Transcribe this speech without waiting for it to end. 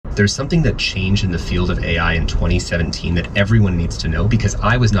there's something that changed in the field of AI in 2017 that everyone needs to know, because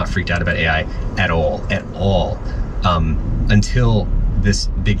I was not freaked out about AI at all, until this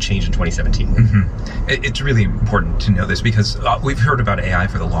big change in 2017. Mm-hmm. It's really important to know this, because we've heard about AI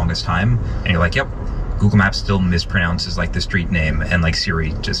for the longest time, and you're like, yep, Google Maps still mispronounces like the street name, and like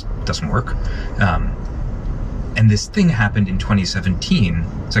Siri just doesn't work. And this thing happened in 2017.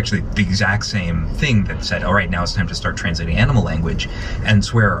 It's actually the exact same thing that said, all right, now it's time to start translating animal language. And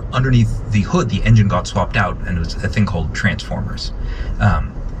it's where underneath the hood, the engine got swapped out, and it was a thing called transformers.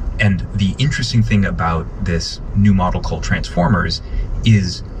 And the interesting thing about this new model called transformers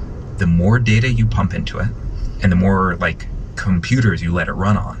is the more data you pump into it, and the more like computers you let it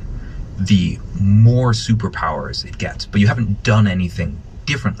run on, the more superpowers it gets. But you haven't done anything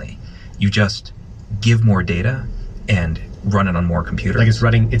differently. You just give more data and run it on more computers. Like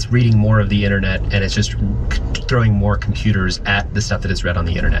it's reading more of the internet, and it's just throwing more computers at the stuff that it's read on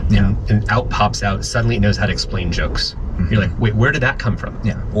the internet. Yeah. And out pops out, suddenly it knows how to explain jokes. Mm-hmm. You're like, wait, where did that come from?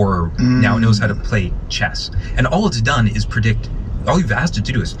 Yeah. Or now it knows how to play chess. And all it's done is predict, all you've asked it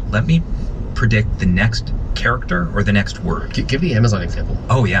to do is, let me predict the next character or the next word. Give the Amazon example.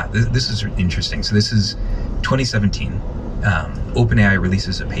 Oh yeah, this is interesting. So this is 2017. OpenAI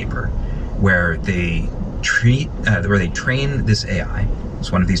releases a paper where they train this AI,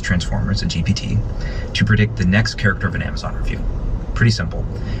 it's one of these transformers, a GPT, to predict the next character of an Amazon review. Pretty simple.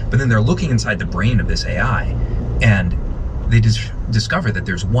 But then they're looking inside the brain of this AI, and they discover that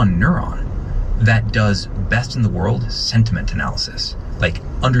there's one neuron that does best in the world sentiment analysis, like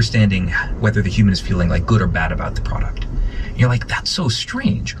understanding whether the human is feeling like good or bad about the product. And you're like, that's so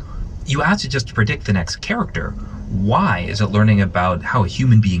strange. You asked it just to predict the next character. Why is it learning about how a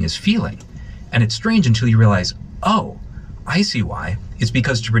human being is feeling? And it's strange until you realize, oh, I see why. It's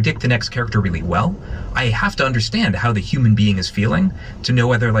because to predict the next character really well, I have to understand how the human being is feeling to know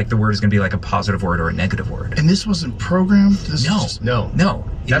whether like the word is going to be like a positive word or a negative word. And this wasn't programmed? No.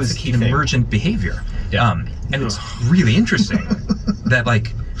 It was an emergent behavior. Yeah. And it's really interesting that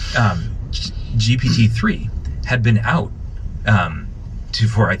like GPT-3 had been out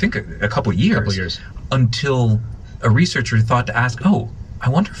for I think a couple years until a researcher thought to ask, oh, I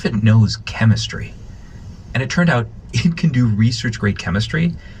wonder if it knows chemistry. And it turned out it can do research-grade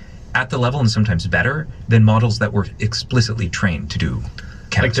chemistry at the level, and sometimes better, than models that were explicitly trained to do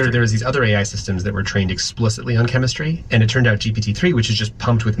chemistry. Like there was these other AI systems that were trained explicitly on chemistry, and it turned out GPT-3, which is just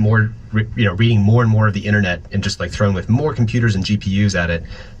pumped with more, reading more and more of the internet and just like thrown with more computers and GPUs at it,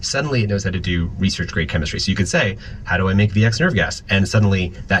 suddenly it knows how to do research-grade chemistry. So you could say, how do I make VX nerve gas? And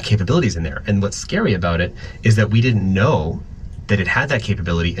suddenly that capability is in there. And what's scary about it is that we didn't know that it had that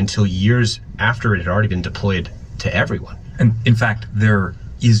capability until years after it had already been deployed to everyone. And in fact, there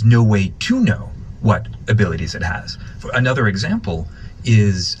is no way to know what abilities it has. Another example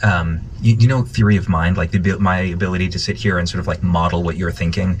is, you know, theory of mind, like my ability to sit here and sort of like model what you're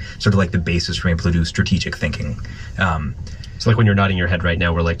thinking, sort of like the basis for being able to do strategic thinking. So like when you're nodding your head right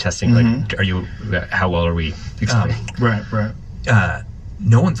now, we're like testing, like, how well are we explaining? Right.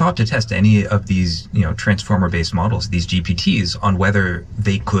 No one thought to test any of these, transformer-based models, these GPTs, on whether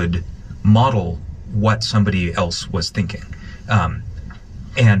they could model what somebody else was thinking.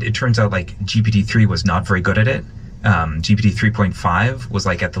 And it turns out like GPT-3 was not very good at it. GPT 3.5 was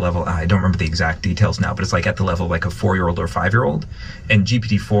like at the level, I don't remember the exact details now, but it's like at the level of like a 4-year-old or 5-year-old. And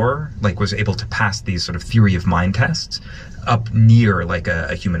GPT-4 like was able to pass these sort of theory of mind tests up near like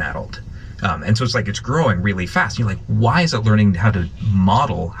a human adult. And so it's like it's growing really fast. You're like, why is it learning how to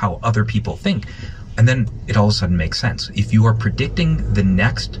model how other people think? And then it all of a sudden makes sense. If you are predicting the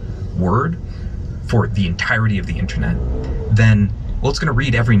next word for the entirety of the internet, then, well, it's going to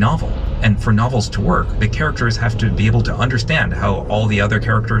read every novel. And for novels to work, the characters have to be able to understand how all the other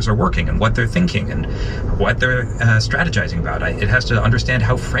characters are working and what they're thinking and what they're strategizing about. It has to understand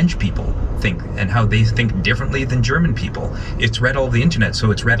how French people think and how they think differently than German people. It's read all the internet,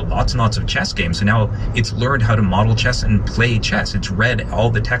 so it's read lots and lots of chess games. So now it's learned how to model chess and play chess. It's read all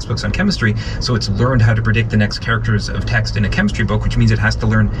the textbooks on chemistry, so it's learned how to predict the next characters of text in a chemistry book, which means it has to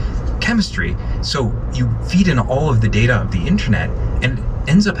learn chemistry. So you feed in all of the data of the internet and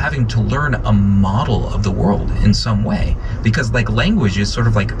ends up having to learn a model of the world in some way, because like language is sort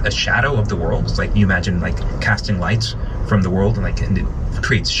of like a shadow of the world. It's like you imagine like casting lights from the world and it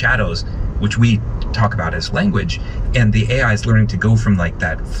creates shadows, which we talk about as language, and the AI is learning to go from like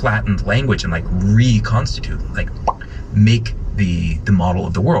that flattened language and like reconstitute, like make the model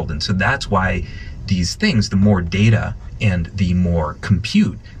of the world. And so that's why these things, the more data and the more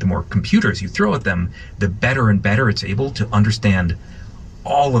computers you throw at them, the better and better it's able to understand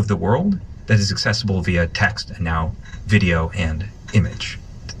all of the world that is accessible via text and now video and image.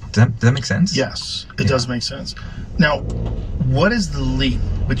 Does that make sense? Yes, it does make sense. Now, what is the leap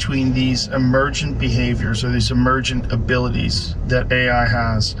between these emergent behaviors or these emergent abilities that AI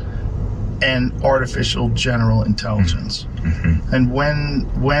has and artificial general intelligence? Mm-hmm. And when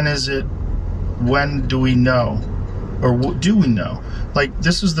do we know, or do we know? Like,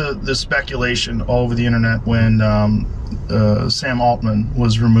 this is the speculation all over the internet when Sam Altman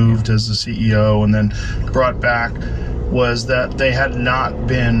was removed as the CEO and then brought back, was that they had not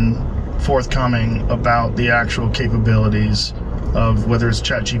been forthcoming about the actual capabilities of whether it's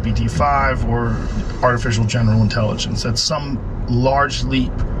ChatGPT 5 or artificial general intelligence, that some large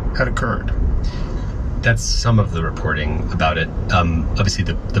leap had occurred. That's some of the reporting about it. Obviously,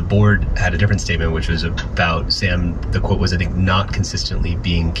 the board had a different statement, which was about Sam. The quote was, I think, not consistently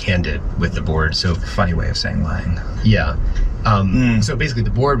being candid with the board. So, funny way of saying lying. Yeah. So basically, the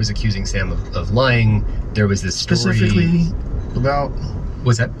board was accusing Sam of lying. There was this story. Specifically about...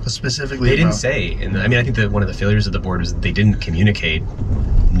 Was that? Specifically They didn't about, say. And I mean, I think that one of the failures of the board was that they didn't communicate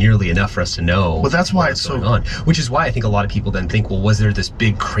nearly enough for us to know. Well, that's why what's it's going so on. Which is why I think a lot of people then think, well, was there this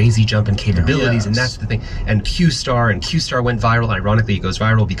big crazy jump in capabilities? Yes. And that's the thing. And Q-Star went viral. And ironically, it goes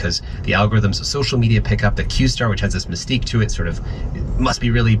viral because the algorithms of social media pick up that Q-Star, which has this mystique to it, sort of it must be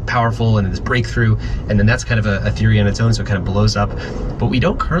really powerful and this breakthrough. And then that's kind of a theory on its own, so it kind of blows up. But we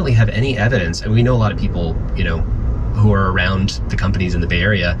don't currently have any evidence, and we know a lot of people, who are around the companies in the Bay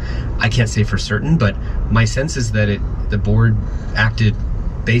Area. I can't say for certain, but my sense is that the board acted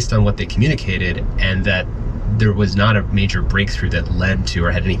based on what they communicated, and that there was not a major breakthrough that led to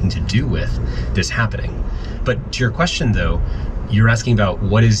or had anything to do with this happening. But to your question, though, you're asking about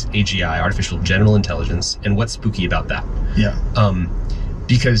what is AGI, artificial general intelligence, and what's spooky about that. Yeah.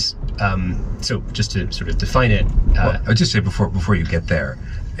 Because, so just to sort of define it... Well, I'll just say before you get there,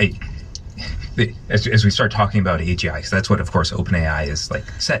 as we start talking about AGI, because that's what, of course, OpenAI is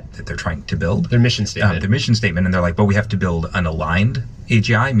set that they're trying to build. Their mission statement. Their mission statement, and they're like, but we have to build an aligned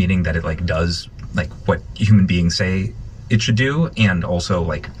AGI, meaning that it does what human beings say it should do, and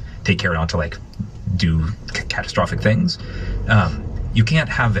also take care not to do catastrophic things. You can't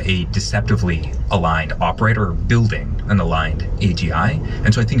have a deceptively aligned operator building an aligned AGI.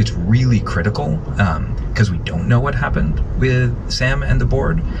 And so I think it's really critical, because we don't know what happened with Sam and the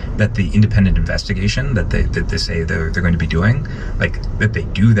board, that the independent investigation that they say they're going to be doing, that they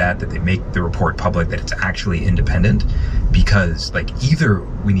do that they make the report public, that it's actually independent, because either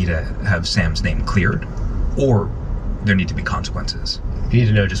we need to have Sam's name cleared, or there need to be consequences. You need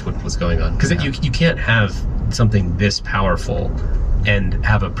to know just what's going on. Because you can't have something this powerful and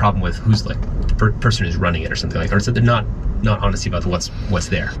have a problem with who's the person who's running it or something like that. Or so they're not honest about what's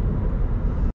there.